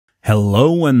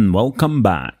Hello and welcome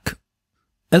back.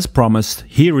 As promised,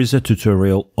 here is a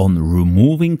tutorial on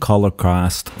removing color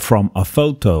cast from a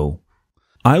photo.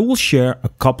 I will share a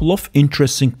couple of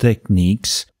interesting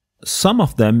techniques. Some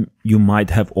of them you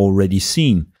might have already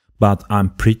seen, but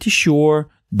I'm pretty sure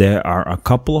there are a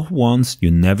couple of ones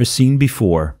you never seen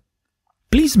before.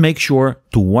 Please make sure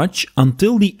to watch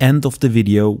until the end of the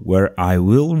video where I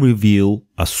will reveal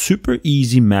a super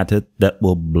easy method that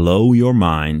will blow your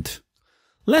mind.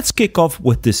 Let's kick off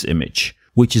with this image,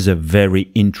 which is a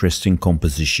very interesting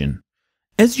composition.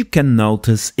 As you can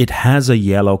notice, it has a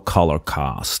yellow color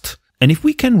cast. And if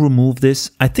we can remove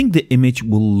this, I think the image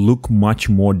will look much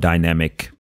more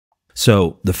dynamic.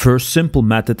 So the first simple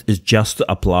method is just to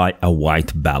apply a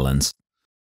white balance.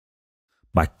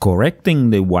 By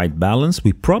correcting the white balance,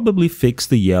 we probably fix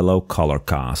the yellow color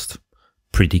cast.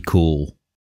 Pretty cool.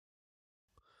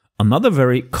 Another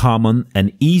very common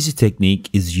and easy technique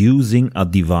is using a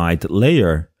divide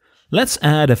layer. Let's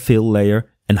add a fill layer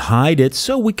and hide it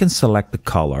so we can select the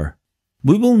color.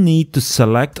 We will need to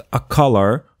select a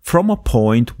color from a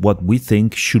point what we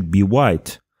think should be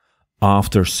white.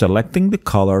 After selecting the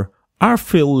color, our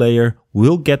fill layer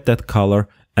will get that color,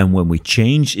 and when we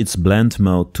change its blend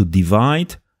mode to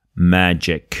divide,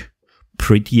 magic.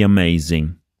 Pretty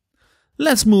amazing.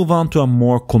 Let's move on to a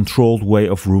more controlled way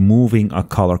of removing a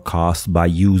color cast by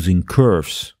using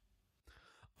curves.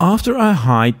 After I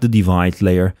hide the divide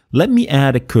layer, let me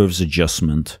add a curves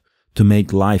adjustment. To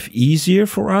make life easier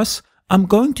for us, I'm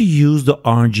going to use the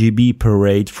RGB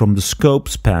parade from the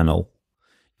Scopes panel.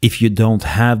 If you don't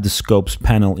have the Scopes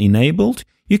panel enabled,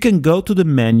 you can go to the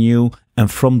menu and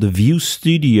from the View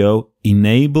Studio,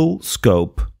 enable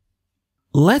Scope.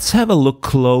 Let's have a look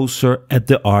closer at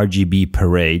the RGB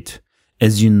parade.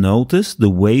 As you notice,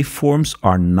 the waveforms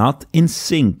are not in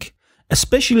sync.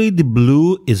 Especially the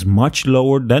blue is much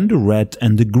lower than the red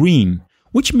and the green,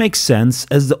 which makes sense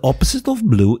as the opposite of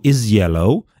blue is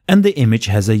yellow and the image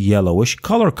has a yellowish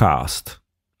color cast.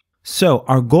 So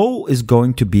our goal is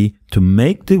going to be to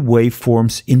make the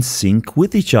waveforms in sync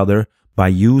with each other by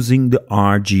using the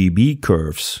RGB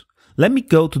curves. Let me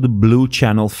go to the blue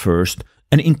channel first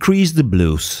and increase the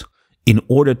blues. In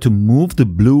order to move the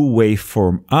blue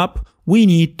waveform up, we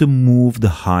need to move the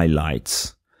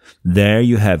highlights. There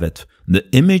you have it. The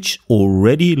image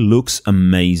already looks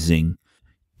amazing.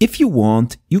 If you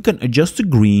want, you can adjust the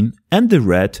green and the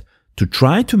red to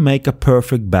try to make a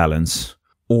perfect balance,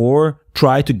 or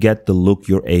try to get the look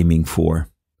you're aiming for.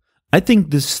 I think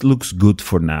this looks good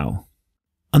for now.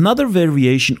 Another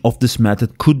variation of this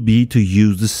method could be to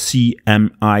use the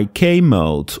CMYK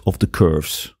mode of the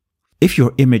curves. If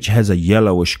your image has a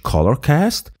yellowish color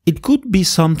cast, it could be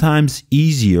sometimes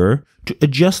easier to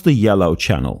adjust the yellow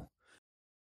channel.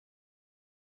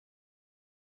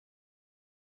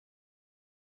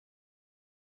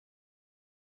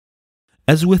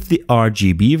 As with the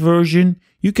RGB version,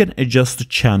 you can adjust the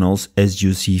channels as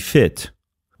you see fit.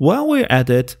 While we're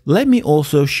at it, let me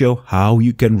also show how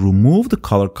you can remove the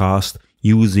color cast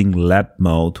using lab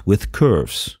mode with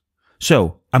curves.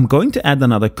 So, I'm going to add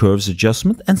another curves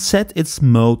adjustment and set its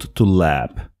mode to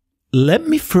lab. Let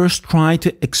me first try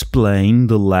to explain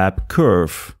the lab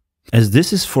curve, as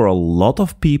this is for a lot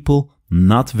of people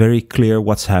not very clear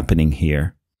what's happening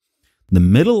here. The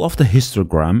middle of the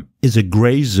histogram is a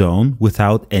gray zone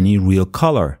without any real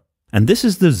color, and this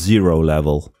is the 0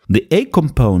 level. The A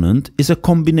component is a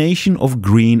combination of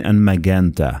green and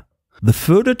magenta. The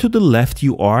further to the left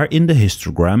you are in the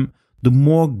histogram, the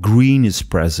more green is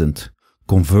present.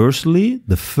 Conversely,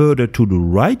 the further to the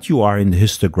right you are in the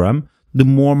histogram, the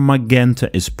more magenta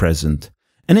is present.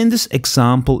 And in this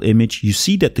example image, you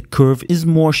see that the curve is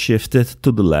more shifted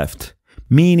to the left,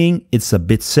 meaning it's a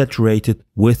bit saturated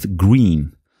with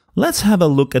green. Let's have a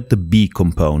look at the B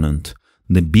component.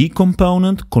 The B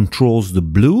component controls the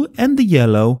blue and the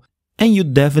yellow, and you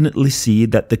definitely see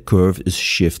that the curve is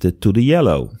shifted to the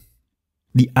yellow.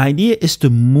 The idea is to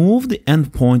move the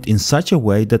endpoint in such a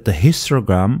way that the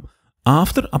histogram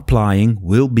after applying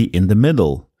will be in the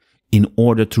middle. In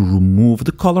order to remove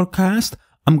the color cast,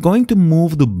 I'm going to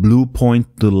move the blue point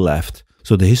to the left,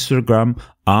 so the histogram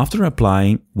after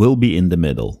applying will be in the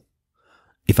middle.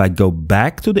 If I go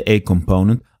back to the A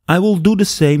component, I will do the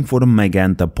same for the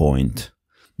magenta point.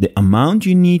 The amount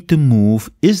you need to move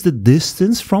is the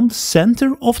distance from the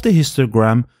center of the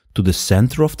histogram to the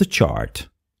center of the chart.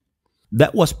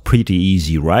 That was pretty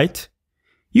easy, right?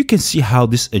 You can see how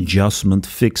this adjustment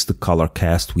fixed the color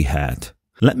cast we had.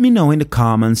 Let me know in the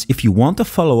comments if you want a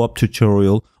follow-up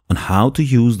tutorial on how to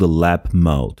use the lab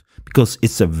mode, because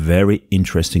it's a very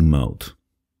interesting mode.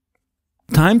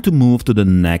 Time to move to the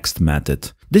next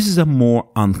method. This is a more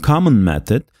uncommon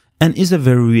method and is a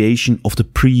variation of the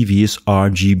previous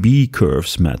RGB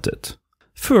curves method.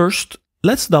 First,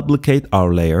 let's duplicate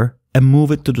our layer and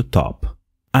move it to the top.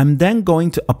 I'm then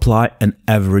going to apply an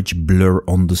average blur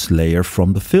on this layer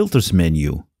from the filters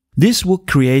menu. This will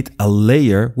create a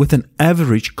layer with an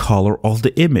average color of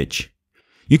the image.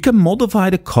 You can modify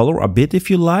the color a bit if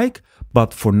you like,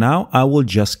 but for now I will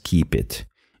just keep it.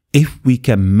 If we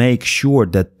can make sure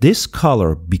that this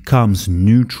color becomes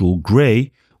neutral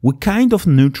gray, we kind of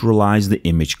neutralize the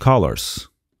image colors.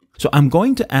 So I'm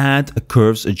going to add a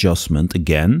curves adjustment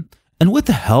again, and with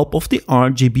the help of the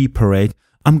RGB parade,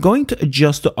 I'm going to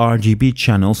adjust the RGB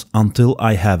channels until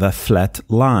I have a flat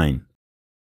line.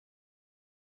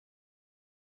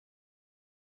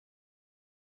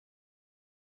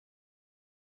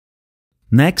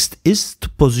 Next is to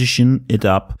position it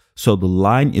up so the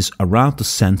line is around the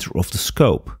center of the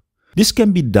scope. This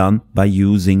can be done by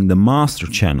using the master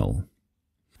channel.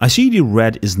 I see the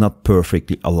red is not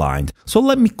perfectly aligned, so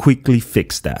let me quickly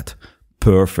fix that.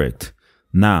 Perfect.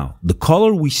 Now, the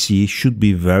color we see should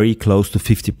be very close to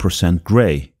 50%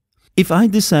 gray. If I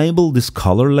disable this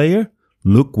color layer,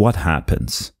 look what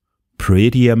happens.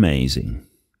 Pretty amazing.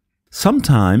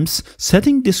 Sometimes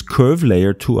setting this curve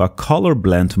layer to a color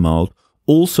blend mode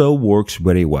also works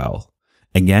very well.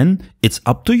 Again, it's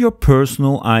up to your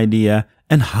personal idea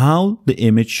and how the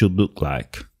image should look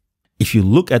like. If you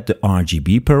look at the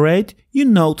RGB parade, you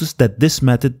notice that this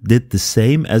method did the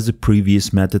same as the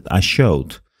previous method I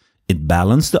showed. It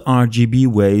balanced the RGB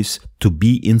waves to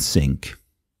be in sync.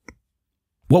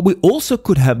 What we also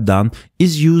could have done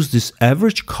is use this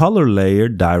average color layer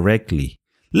directly.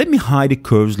 Let me hide the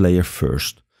curves layer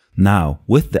first. Now,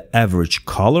 with the average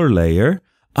color layer,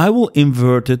 I will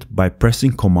invert it by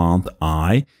pressing Command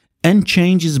I and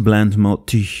change its blend mode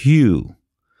to hue.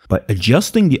 By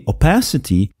adjusting the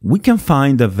opacity, we can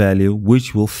find a value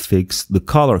which will fix the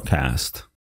color cast.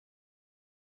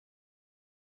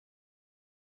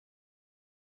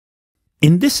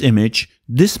 In this image,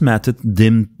 this method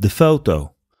dimmed the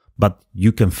photo, but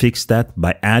you can fix that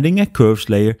by adding a curves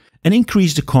layer and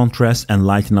increase the contrast and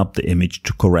lighten up the image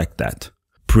to correct that.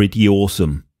 Pretty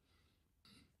awesome.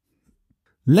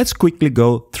 Let's quickly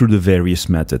go through the various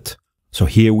methods. So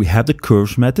here we have the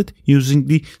curves method using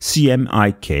the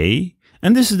CMYK,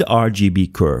 and this is the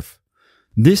RGB curve.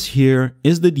 This here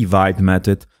is the divide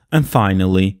method, and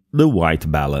finally the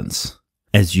white balance.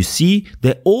 As you see,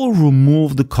 they all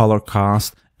remove the color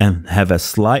cast and have a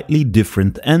slightly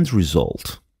different end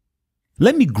result.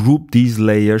 Let me group these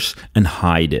layers and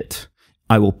hide it.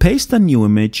 I will paste a new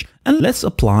image and let's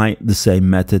apply the same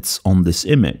methods on this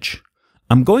image.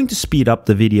 I'm going to speed up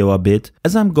the video a bit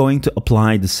as I'm going to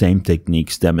apply the same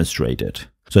techniques demonstrated.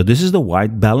 So this is the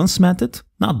white balance method,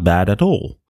 not bad at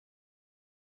all.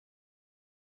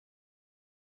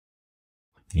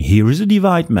 Here is the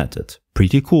divide method,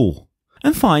 pretty cool.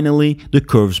 And finally, the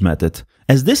curves method.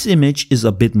 As this image is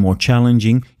a bit more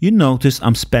challenging, you notice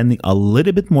I'm spending a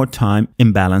little bit more time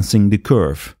in balancing the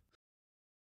curve.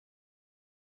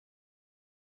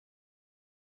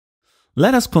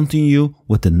 Let us continue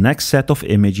with the next set of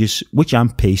images which I'm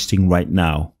pasting right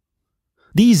now.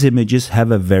 These images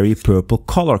have a very purple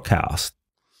color cast.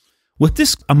 With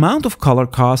this amount of color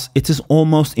cast, it is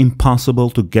almost impossible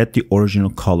to get the original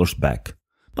colors back.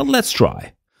 But let's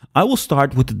try. I will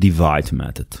start with the divide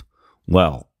method.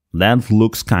 Well, that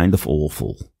looks kind of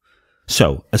awful.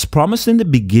 So, as promised in the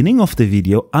beginning of the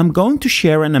video, I'm going to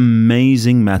share an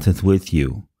amazing method with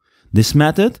you. This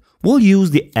method will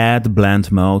use the add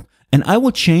blend mode, and I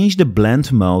will change the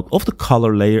blend mode of the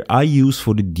color layer I use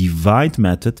for the divide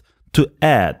method to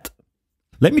add.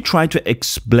 Let me try to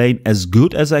explain as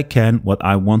good as I can what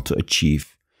I want to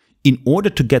achieve. In order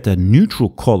to get a neutral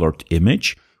colored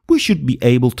image, we should be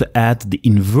able to add the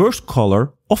inverse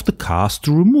color of the cast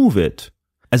to remove it.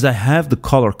 As I have the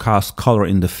color cast color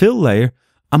in the fill layer,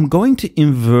 I'm going to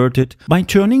invert it by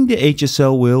turning the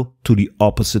HSL wheel to the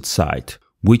opposite side,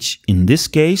 which in this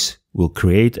case will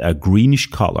create a greenish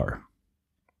color.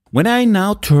 When I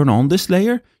now turn on this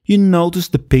layer, you notice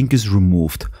the pink is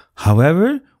removed.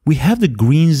 However, we have the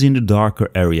greens in the darker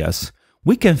areas.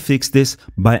 We can fix this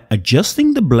by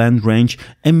adjusting the blend range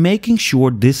and making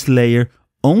sure this layer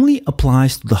only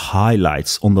applies to the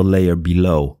highlights on the layer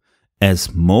below,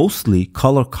 as mostly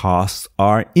color casts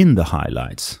are in the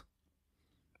highlights.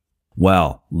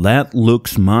 Well, that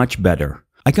looks much better.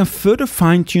 I can further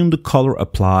fine-tune the color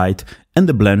applied and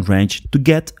the blend range to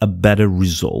get a better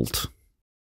result.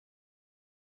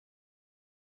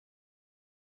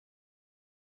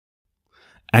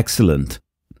 Excellent.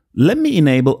 Let me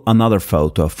enable another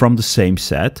photo from the same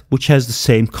set, which has the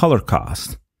same color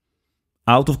cast.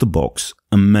 Out of the box,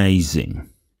 amazing.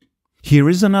 Here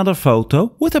is another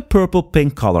photo with a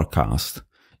purple-pink color cast.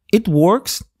 It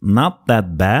works not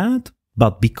that bad,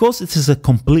 but because it is a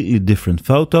completely different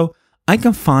photo, I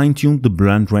can fine-tune the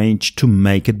blend range to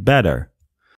make it better.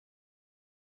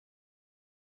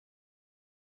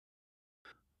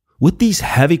 With these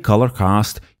heavy color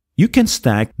casts, you can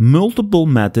stack multiple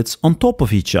methods on top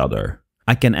of each other.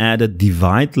 I can add a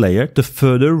divide layer to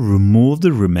further remove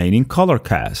the remaining color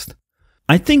cast.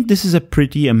 I think this is a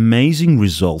pretty amazing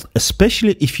result,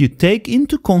 especially if you take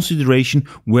into consideration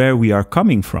where we are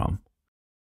coming from.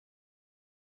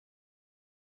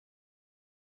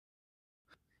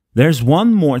 There's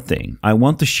one more thing I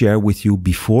want to share with you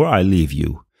before I leave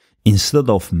you. Instead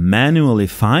of manually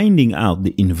finding out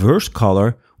the inverse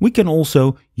color, we can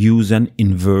also use an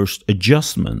inverse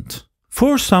adjustment.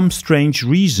 For some strange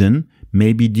reason,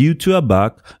 maybe due to a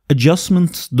bug,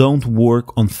 adjustments don't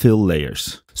work on fill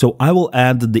layers. So I will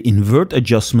add the invert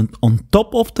adjustment on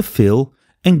top of the fill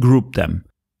and group them.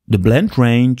 The blend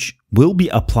range will be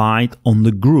applied on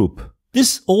the group.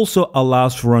 This also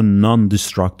allows for a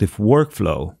non-destructive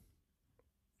workflow.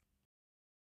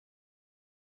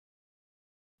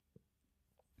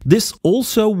 This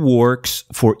also works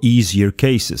for easier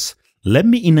cases. Let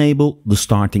me enable the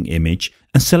starting image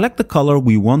and select the color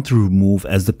we want to remove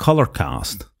as the color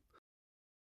cast.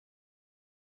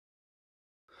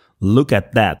 Look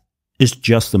at that, it's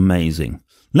just amazing.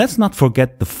 Let's not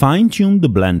forget to fine-tune the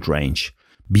blend range.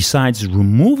 Besides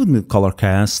removing the color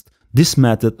cast, this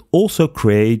method also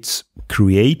creates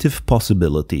creative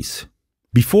possibilities.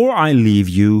 Before I leave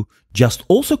you, just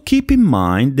also keep in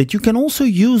mind that you can also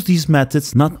use these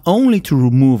methods not only to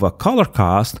remove a color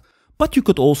cast, but you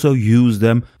could also use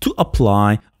them to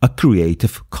apply a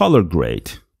creative color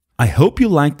grade. I hope you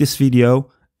liked this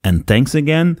video and thanks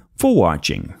again for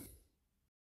watching.